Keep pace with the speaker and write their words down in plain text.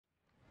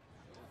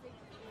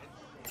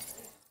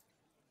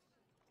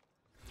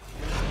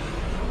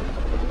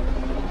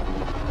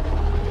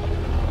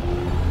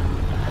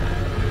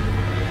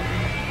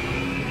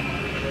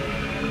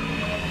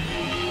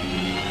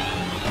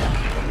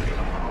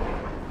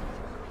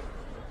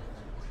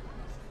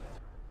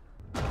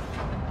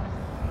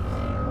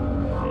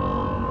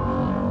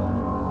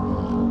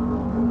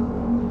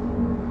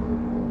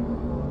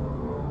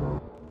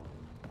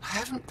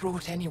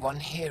brought anyone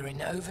here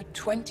in over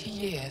 20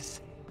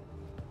 years.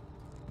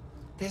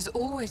 There's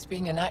always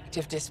been an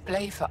active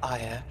display for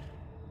Aya,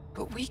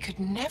 but we could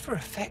never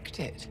affect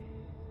it.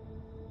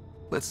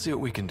 Let's see what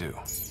we can do.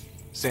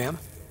 Sam?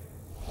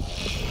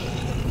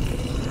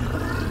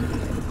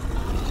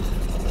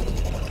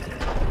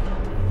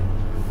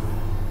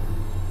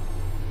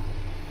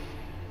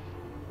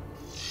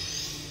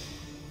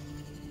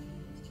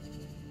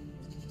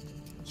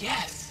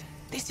 Yes,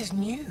 this is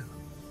new.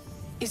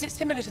 Is it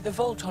similar to the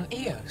vault on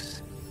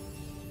Eos?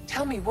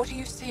 Tell me, what are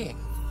you seeing?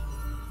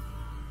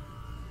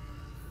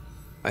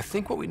 I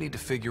think what we need to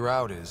figure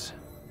out is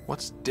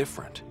what's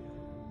different.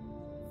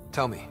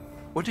 Tell me,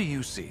 what do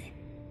you see?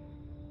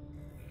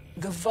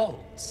 The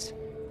vaults.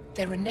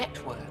 They're a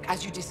network,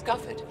 as you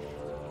discovered.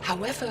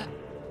 However...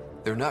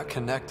 They're not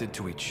connected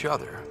to each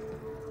other,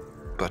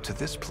 but to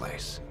this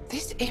place.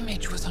 This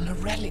image was on a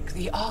relic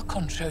the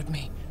Archon showed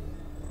me.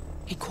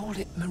 He called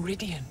it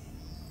Meridian.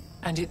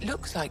 And it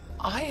looks like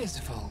Aya's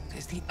vault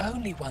is the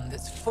only one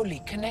that's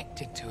fully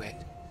connected to it.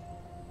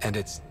 And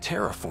it's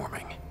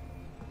terraforming.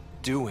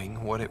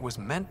 Doing what it was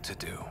meant to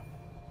do.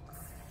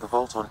 The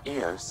vault on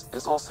Eos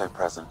is also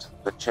present,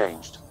 but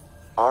changed.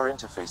 Our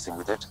interfacing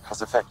with it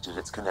has affected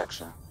its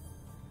connection.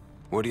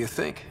 What do you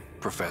think,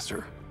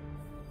 Professor?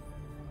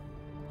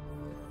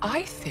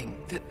 I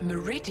think that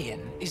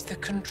Meridian is the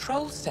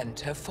control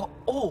center for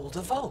all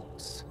the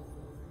vaults.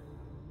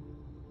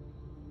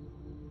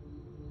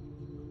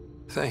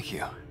 Thank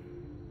you.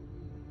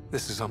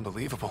 This is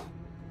unbelievable.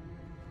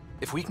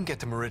 If we can get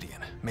to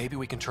Meridian, maybe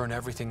we can turn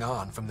everything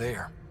on from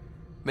there.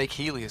 Make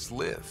Helios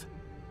live.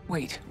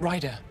 Wait,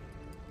 Ryder.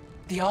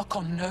 The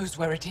Archon knows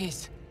where it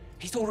is.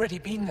 He's already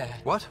been there.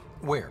 What?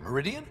 Where?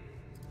 Meridian?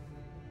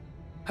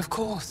 Of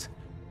course.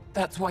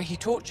 That's why he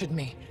tortured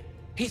me.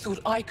 He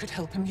thought I could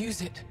help him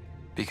use it.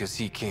 Because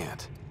he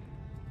can't.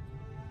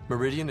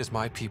 Meridian is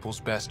my people's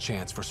best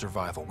chance for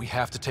survival. We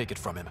have to take it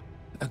from him.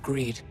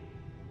 Agreed.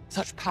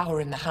 Such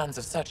power in the hands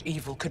of such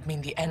evil could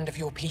mean the end of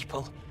your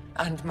people,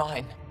 and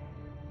mine.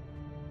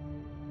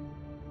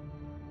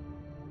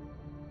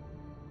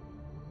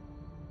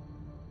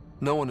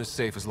 No one is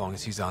safe as long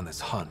as he's on this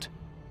hunt.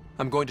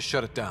 I'm going to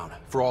shut it down,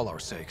 for all our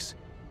sakes.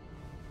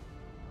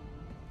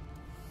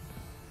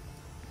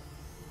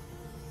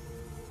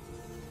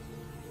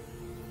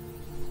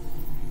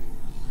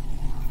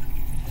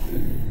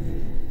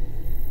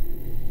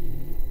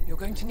 You're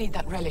going to need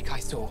that relic I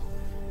saw.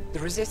 The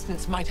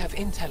Resistance might have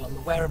intel on the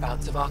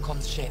whereabouts of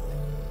Archon's ship.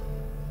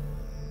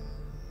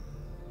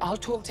 I'll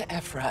talk to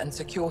Ephra and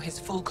secure his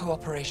full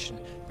cooperation.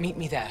 Meet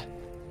me there.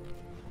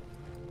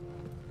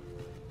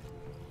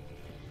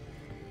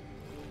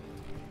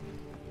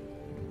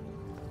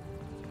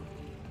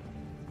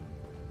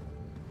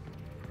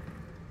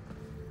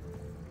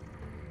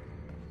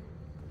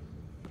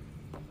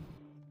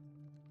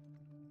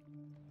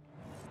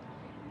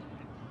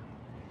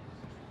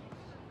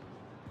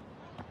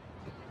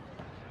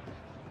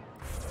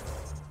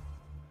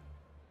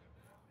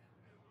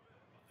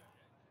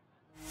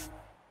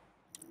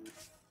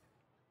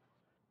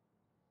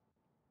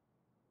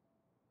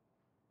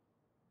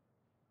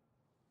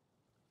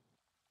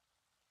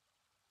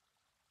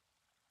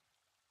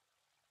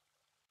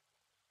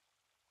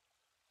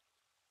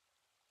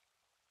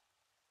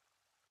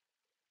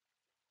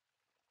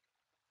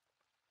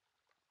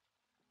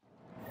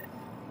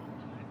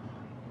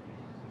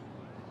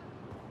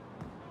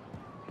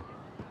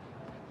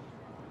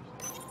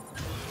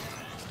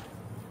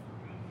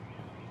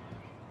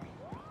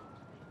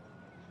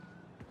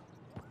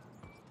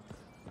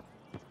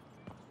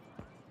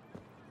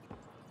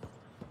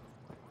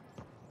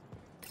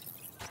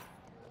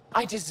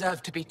 I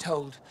deserve to be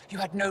told. You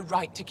had no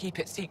right to keep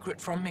it secret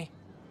from me.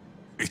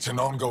 It's an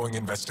ongoing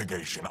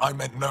investigation. I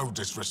meant no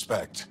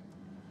disrespect.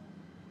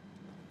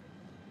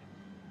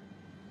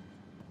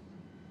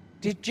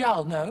 Did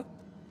Jal know?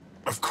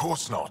 Of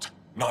course not.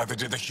 Neither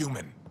did the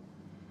human.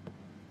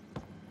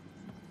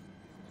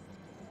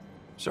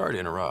 Sorry to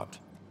interrupt.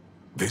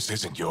 This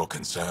isn't your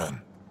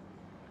concern.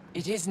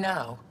 It is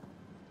now.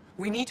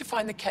 We need to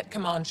find the Ket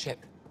command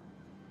ship.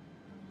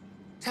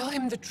 Tell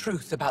him the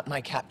truth about my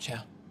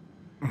capture.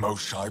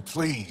 Moshae,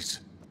 please.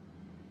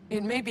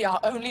 It may be our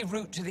only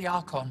route to the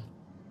Archon.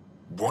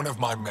 One of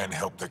my men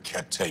helped the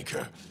Ket take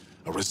her.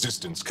 A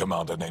resistance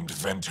commander named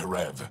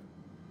Venturev.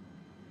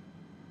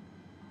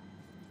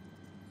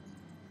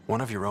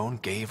 One of your own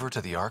gave her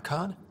to the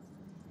Archon?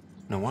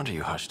 No wonder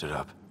you hushed it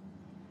up.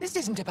 This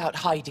isn't about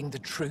hiding the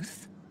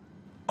truth.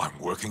 I'm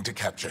working to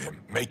capture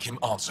him, make him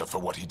answer for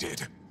what he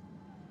did.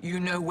 You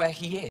know where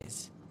he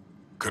is?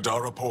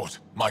 Kadara Port.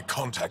 My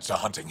contacts are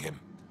hunting him.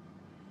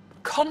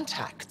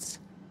 Contacts?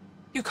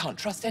 You can't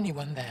trust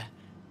anyone there.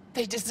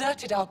 They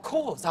deserted our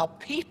cause, our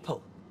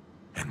people.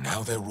 And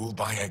now they're ruled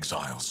by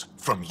exiles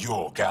from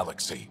your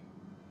galaxy.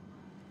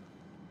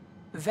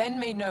 Ven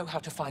may know how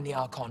to find the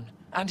Archon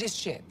and his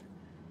ship.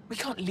 We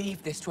can't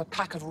leave this to a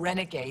pack of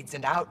renegades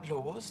and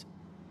outlaws.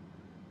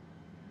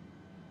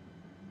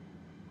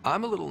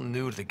 I'm a little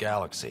new to the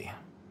galaxy.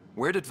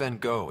 Where did Ven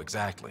go,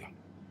 exactly?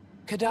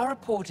 Kadara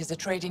Port is a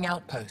trading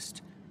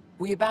outpost.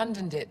 We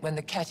abandoned it when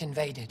the Ket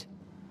invaded.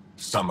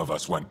 Some of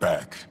us went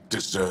back.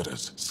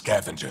 Deserters,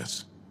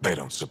 scavengers. They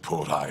don't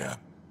support Aya.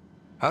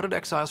 How did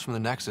exiles from the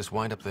Nexus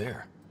wind up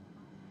there?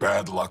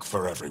 Bad luck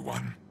for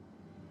everyone.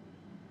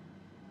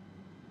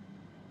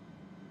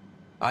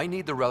 I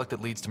need the relic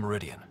that leads to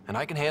Meridian, and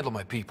I can handle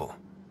my people.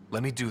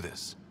 Let me do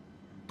this.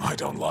 I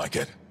don't like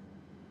it.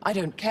 I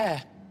don't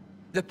care.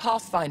 The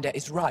Pathfinder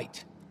is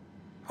right.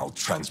 I'll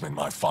transmit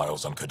my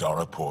files on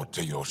Kadara Port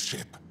to your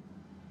ship.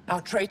 Our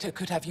traitor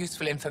could have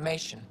useful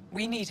information.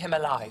 We need him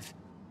alive.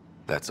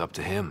 That's up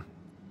to him.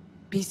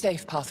 Be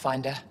safe,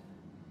 Pathfinder.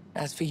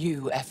 As for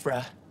you,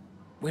 Ephra,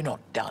 we're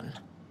not done.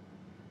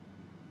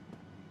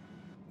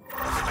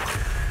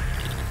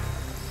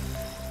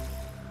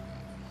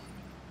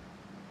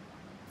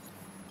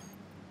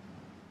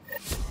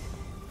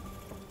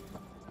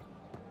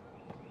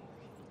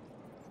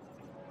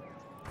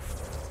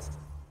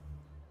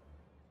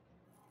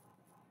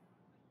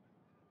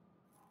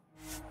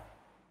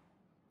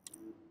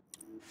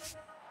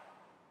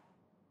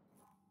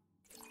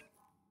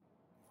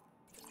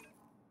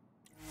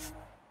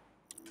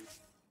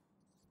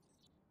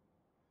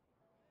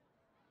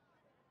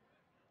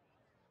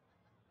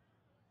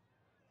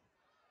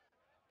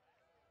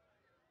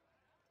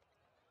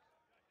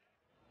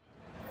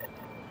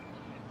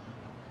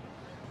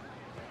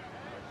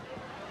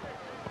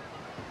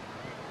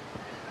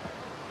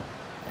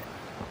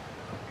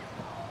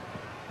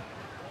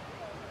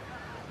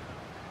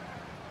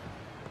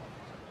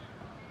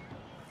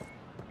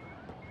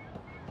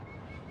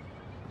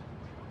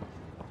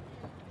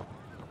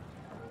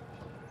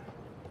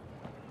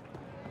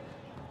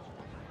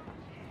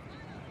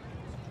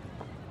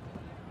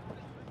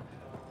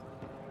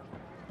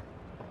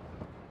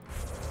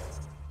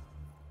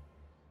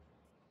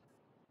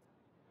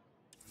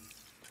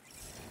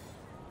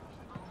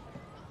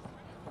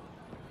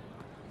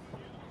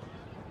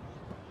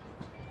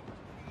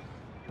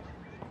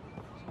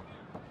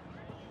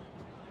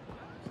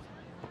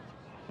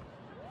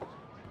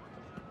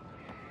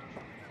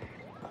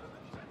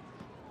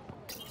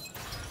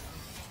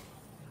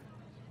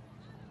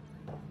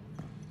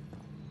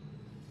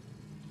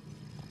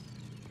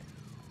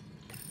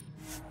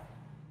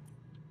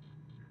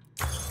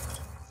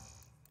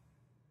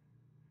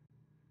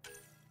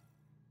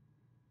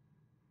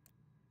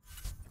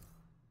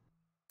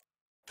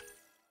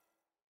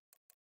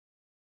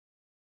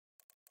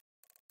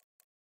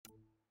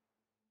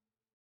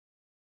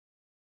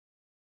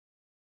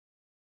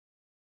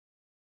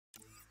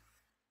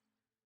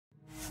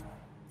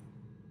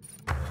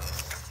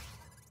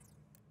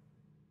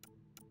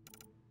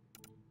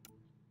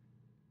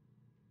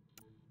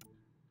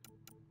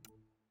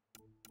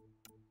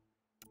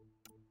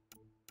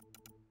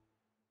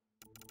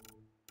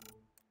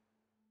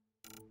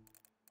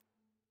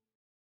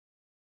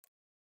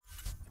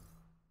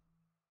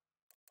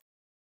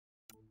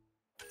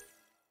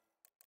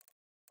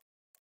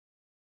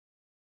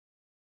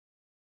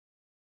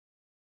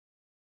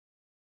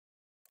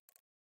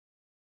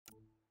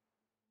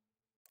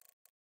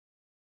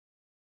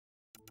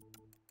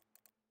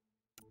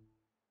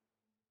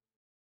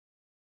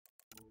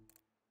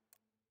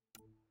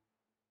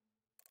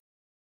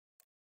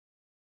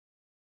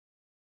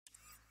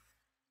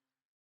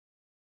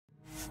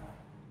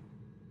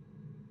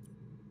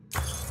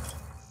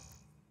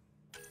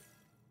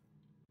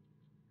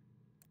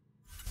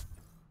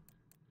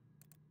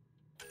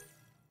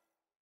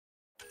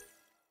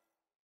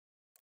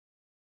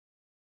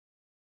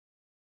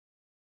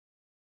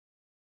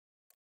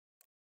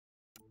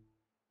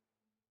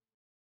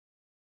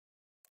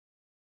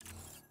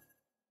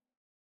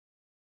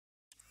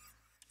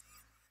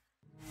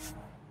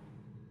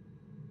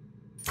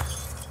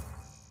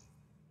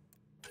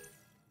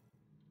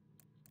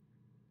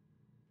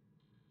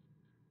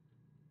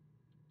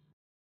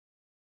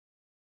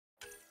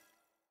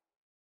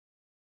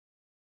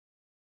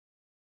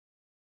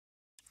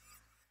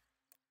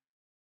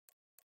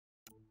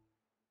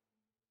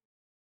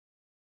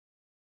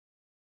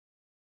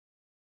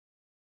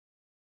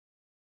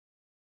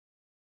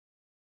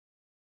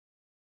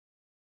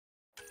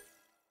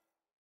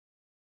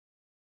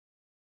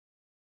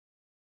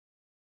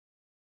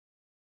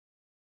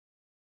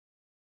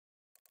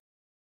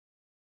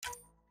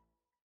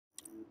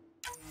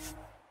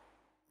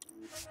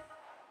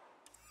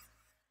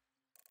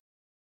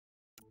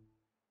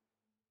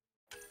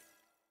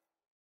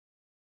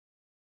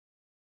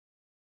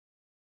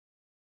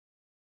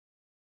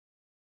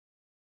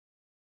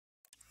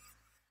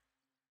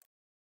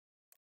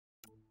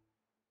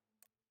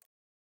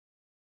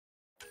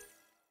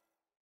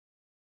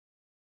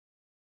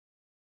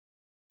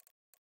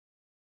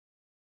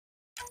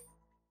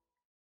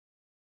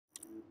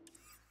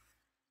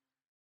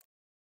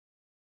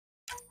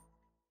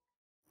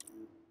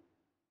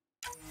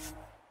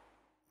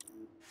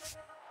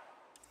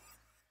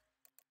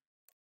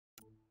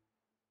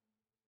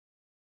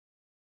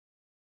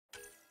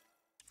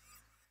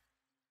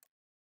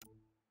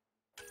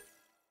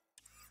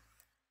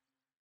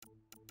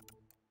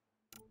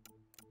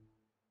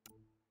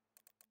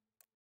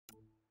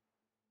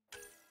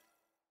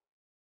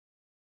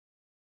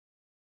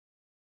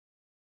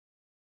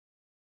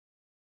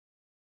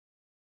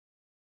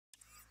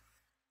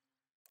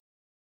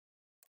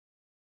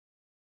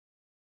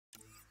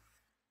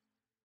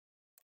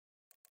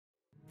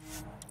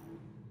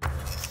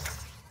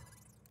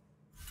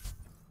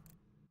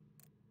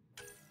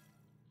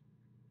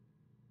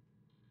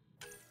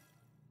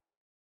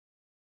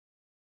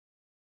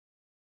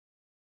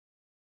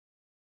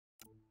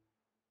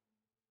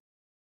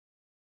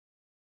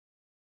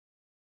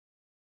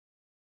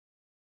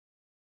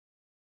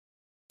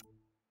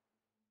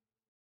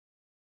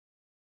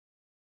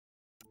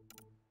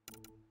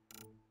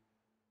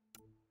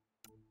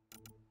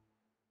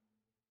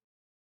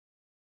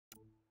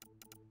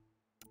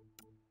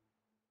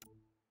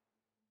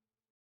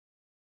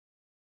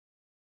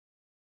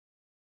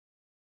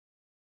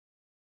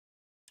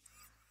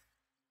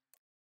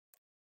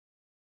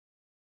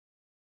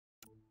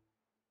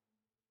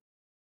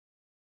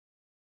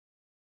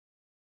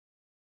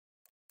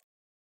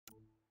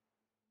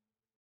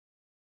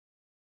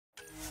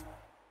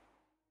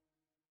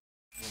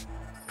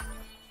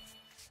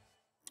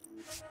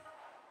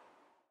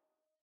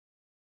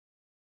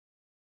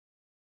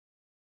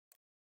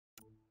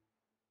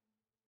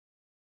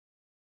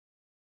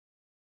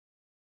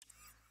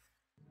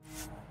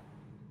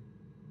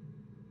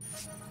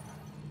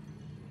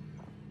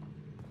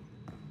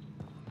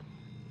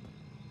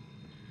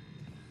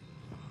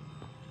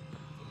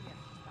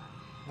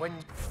 When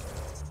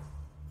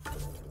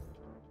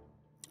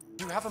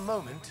you have a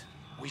moment,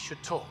 we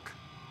should talk.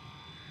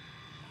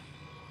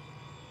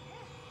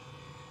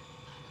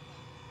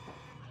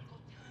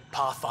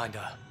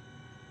 Pathfinder,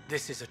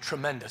 this is a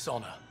tremendous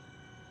honor.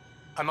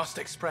 I must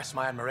express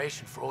my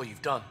admiration for all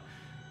you've done.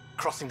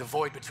 Crossing the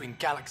void between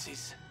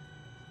galaxies,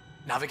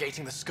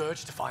 navigating the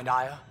Scourge to find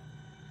Aya.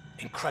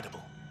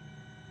 Incredible.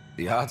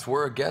 The odds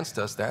were against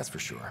us, that's for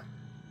sure.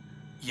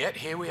 Yet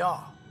here we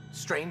are,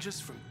 strangers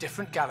from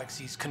different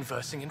galaxies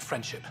conversing in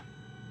friendship.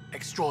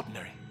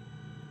 Extraordinary.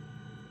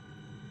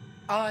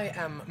 I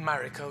am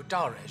Mariko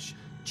Darej,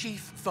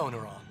 Chief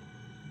Voneron.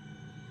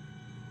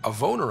 A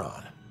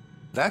Voneron?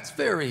 That's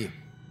very...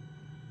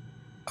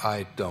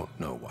 I don't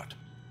know what.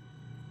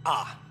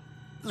 Ah,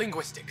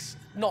 linguistics,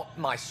 not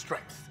my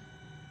strength.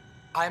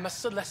 I am a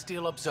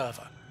celestial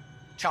observer,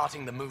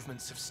 charting the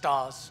movements of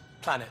stars,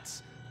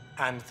 planets,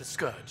 and the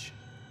Scourge.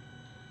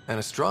 An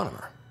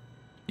astronomer?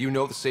 You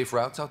know the safe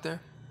routes out there?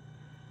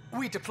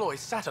 We deploy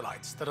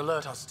satellites that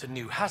alert us to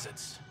new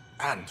hazards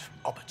and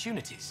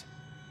opportunities.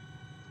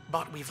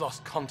 But we've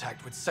lost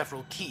contact with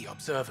several key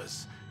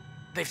observers.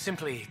 They've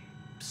simply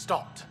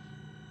stopped.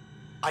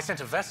 I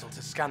sent a vessel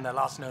to scan their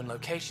last known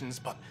locations,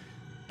 but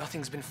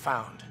nothing's been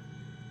found.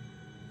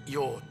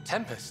 Your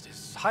Tempest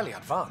is highly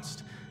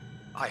advanced.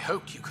 I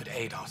hoped you could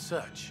aid our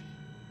search.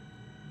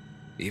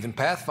 Even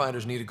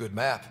Pathfinders need a good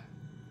map.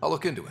 I'll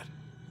look into it.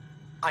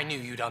 I knew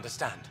you'd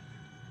understand.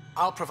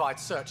 I'll provide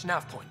search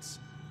nav points.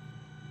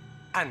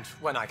 And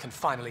when I can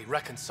finally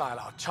reconcile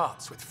our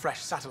charts with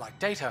fresh satellite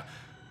data,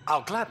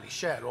 I'll gladly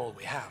share all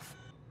we have.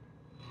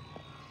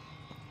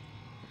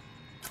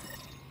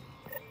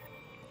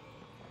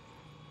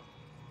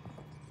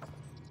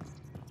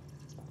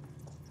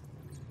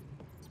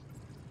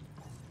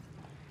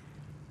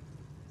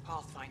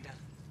 Pathfinder.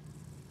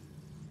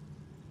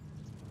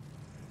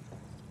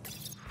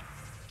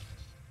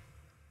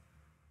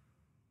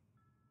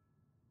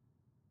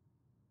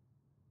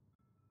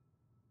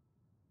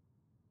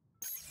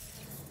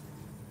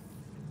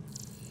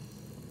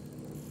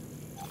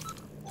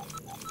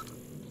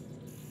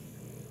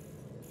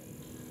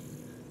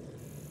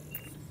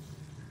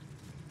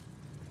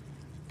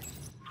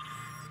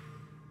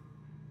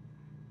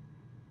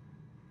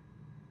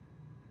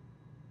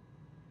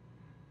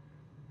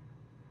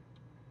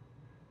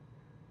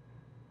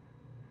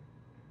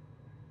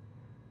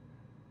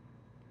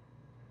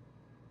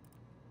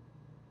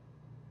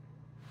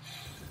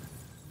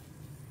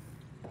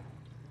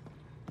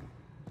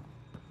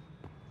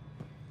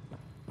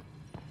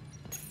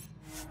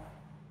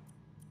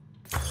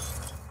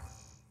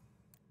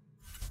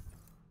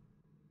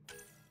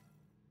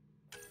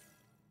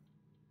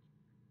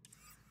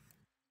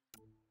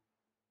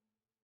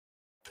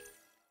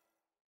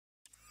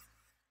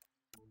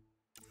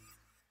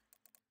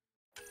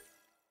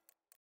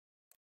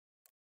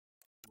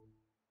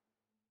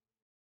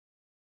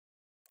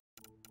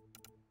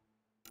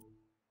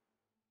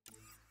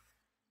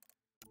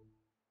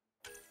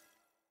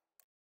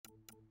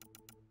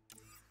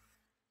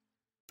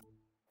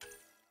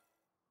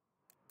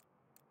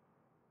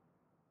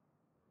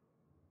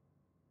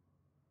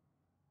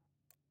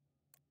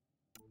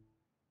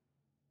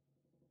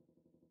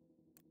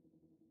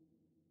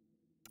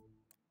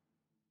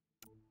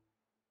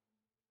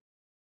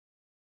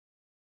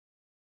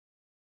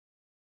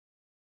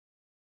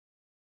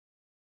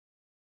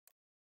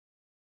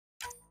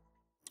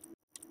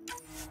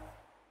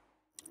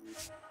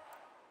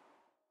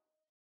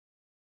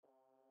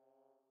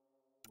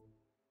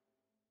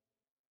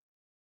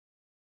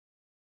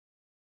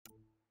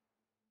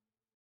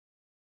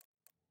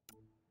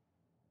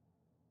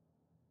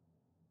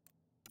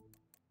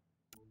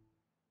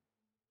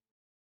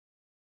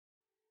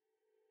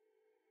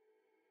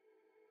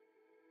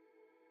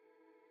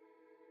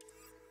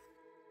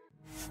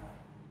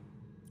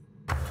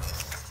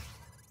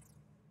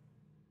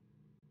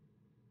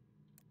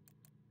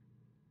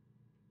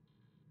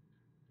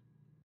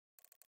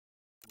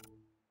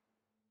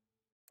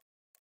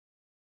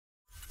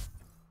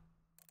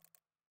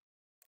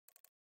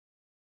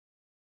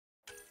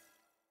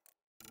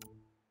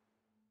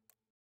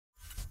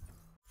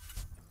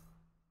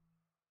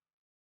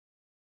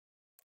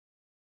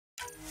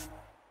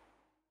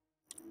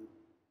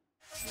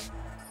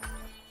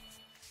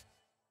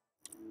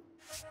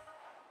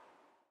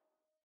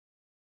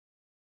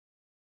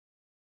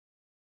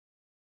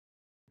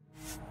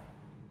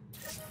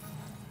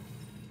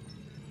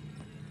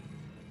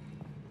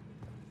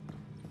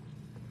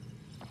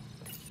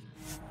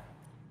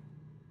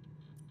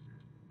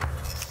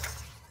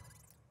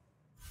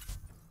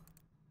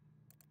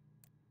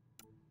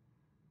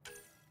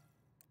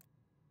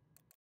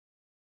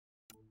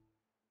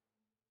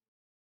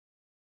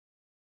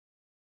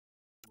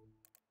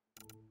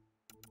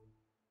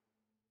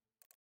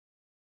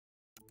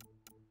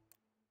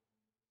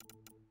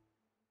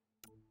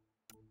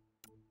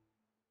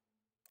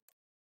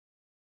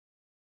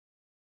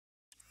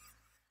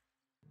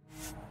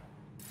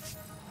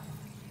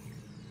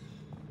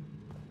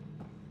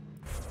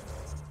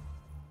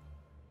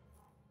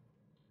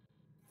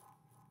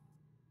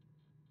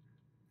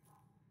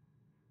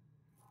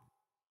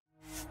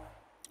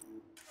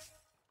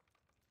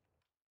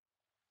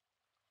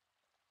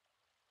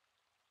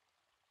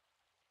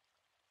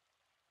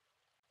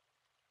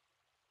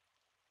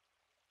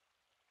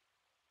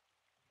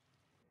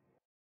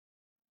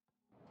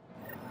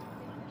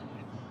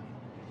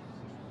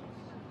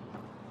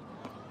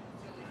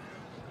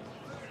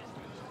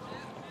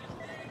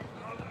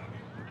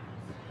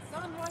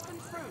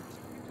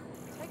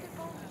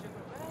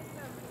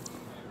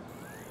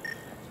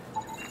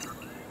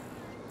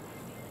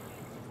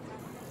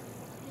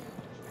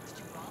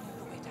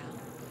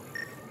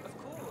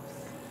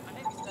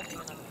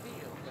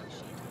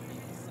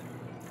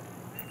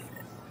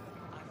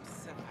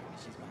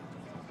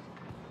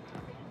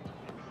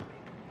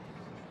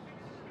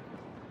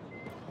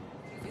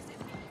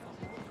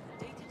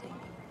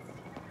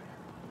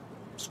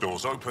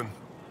 Store's open.